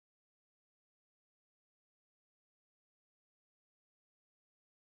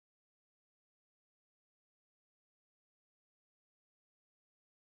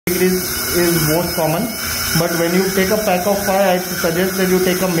is most common, but when you take a pack of 5, I suggest that you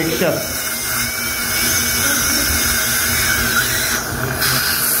take a mixture.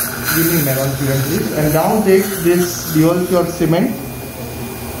 Give me Maron QM please. And now take this dual pure cement.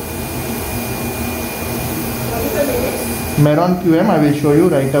 Maron QM, I will show you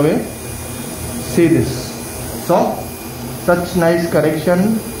right away. See this. So, such nice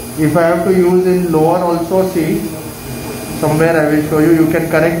correction. If I have to use in lower also, see, somewhere I will show you, you can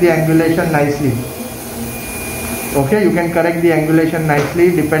correct the angulation nicely. Okay, you can correct the angulation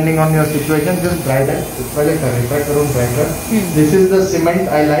nicely depending on your situation. Just try that. This is the cement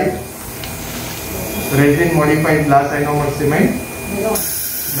I like. Resin modified glass, I know what cement.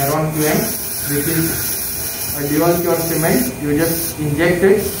 Maron QM. This is a dual pure cement. You just inject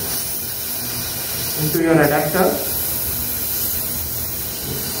it into your adapter.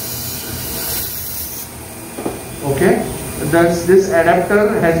 Okay. Thus this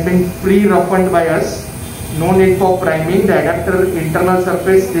adapter has been pre-roughened by us. No need for priming. The adapter internal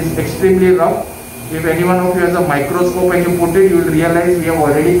surface is extremely rough. If anyone of you has a microscope and you put it, you will realize we have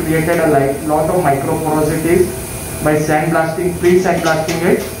already created a lot of microporosities by sandblasting, pre-sandblasting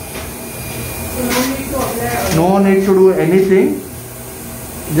it. No need to do anything.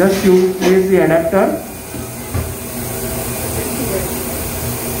 Just you place the adapter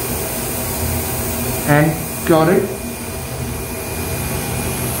and cure it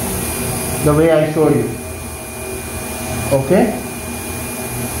the way I showed you. Okay.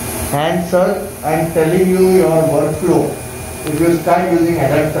 And sir, I am telling you your workflow. If you start using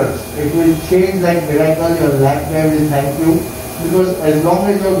adapters, it will change like miracle. Your lab guy will thank you, because as long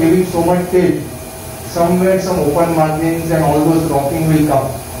as you are giving so much tilt, somewhere some open margins and all those rocking will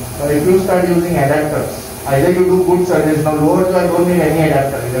come. But if you start using adapters, either you do good surgeries. Now lower jaw, I don't need any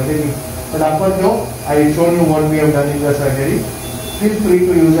adapter, everything. But upper jaw, I will show you what we have done in the surgery. Feel free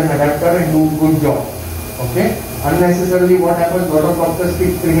to use an adapter and do good job. Okay. Unnecessarily what happens, a lot of doctors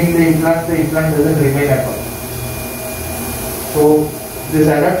keep trimming the implant doesn't remain at all. So these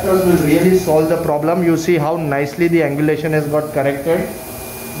adapters will really solve the problem. You see how nicely the angulation has got corrected.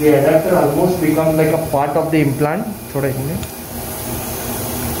 The adapter almost becomes like a part of the implant.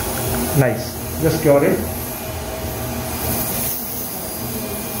 Nice. Just cure it.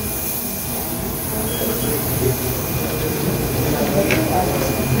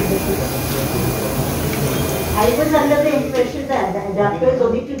 I was under the impression that the adapter is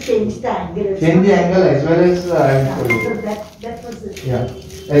only to change the angle. Change the angle as well as so that was it. Yeah.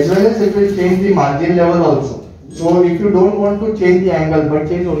 As well as it will change the margin level also. So if you don't want to change the angle but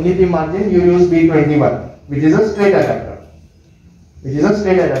change only the margin, you use B21, which is a straight adapter. It's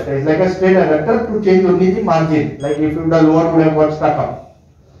like a straight adapter to change only the margin. Like if the lower would have got stuck up.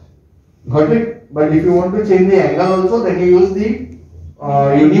 Got it? But if you want to change the angle also, then you use the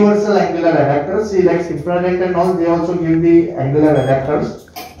universal angular adapters. See, like Simplified and all, they also give the angular adapters,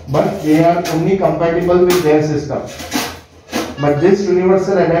 but they are only compatible with their system. But this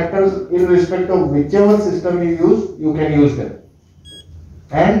universal adapters, irrespective of whichever system you use, you can use them.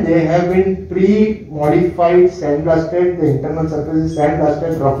 And they have been pre-modified, sandblasted, the internal surface is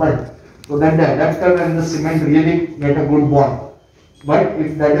sandblasted, roughened, so that the adapter and the cement really get a good bond. But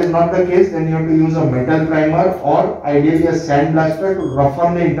if that is not the case, then you have to use a metal primer or ideally a sandblaster to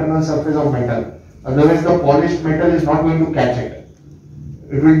roughen the internal surface of metal. Otherwise the polished metal is not going to catch it.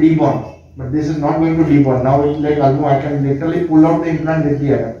 It will debond. But this is not going to debond. Now it's like almost I can literally pull out the implant with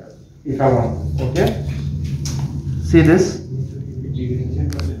the adapter if I want. Okay. See this.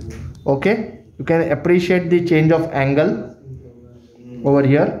 Okay. You can appreciate the change of angle over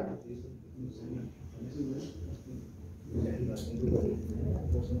here.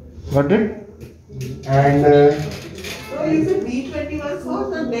 Got it? And so is it B21 for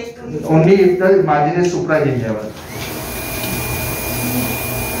the neck? Only if the margin is supragingival.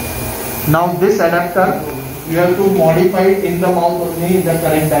 Now this adapter, you have to modify it in the mouth only in the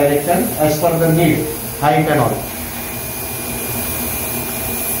correct direction as per the need, height and all.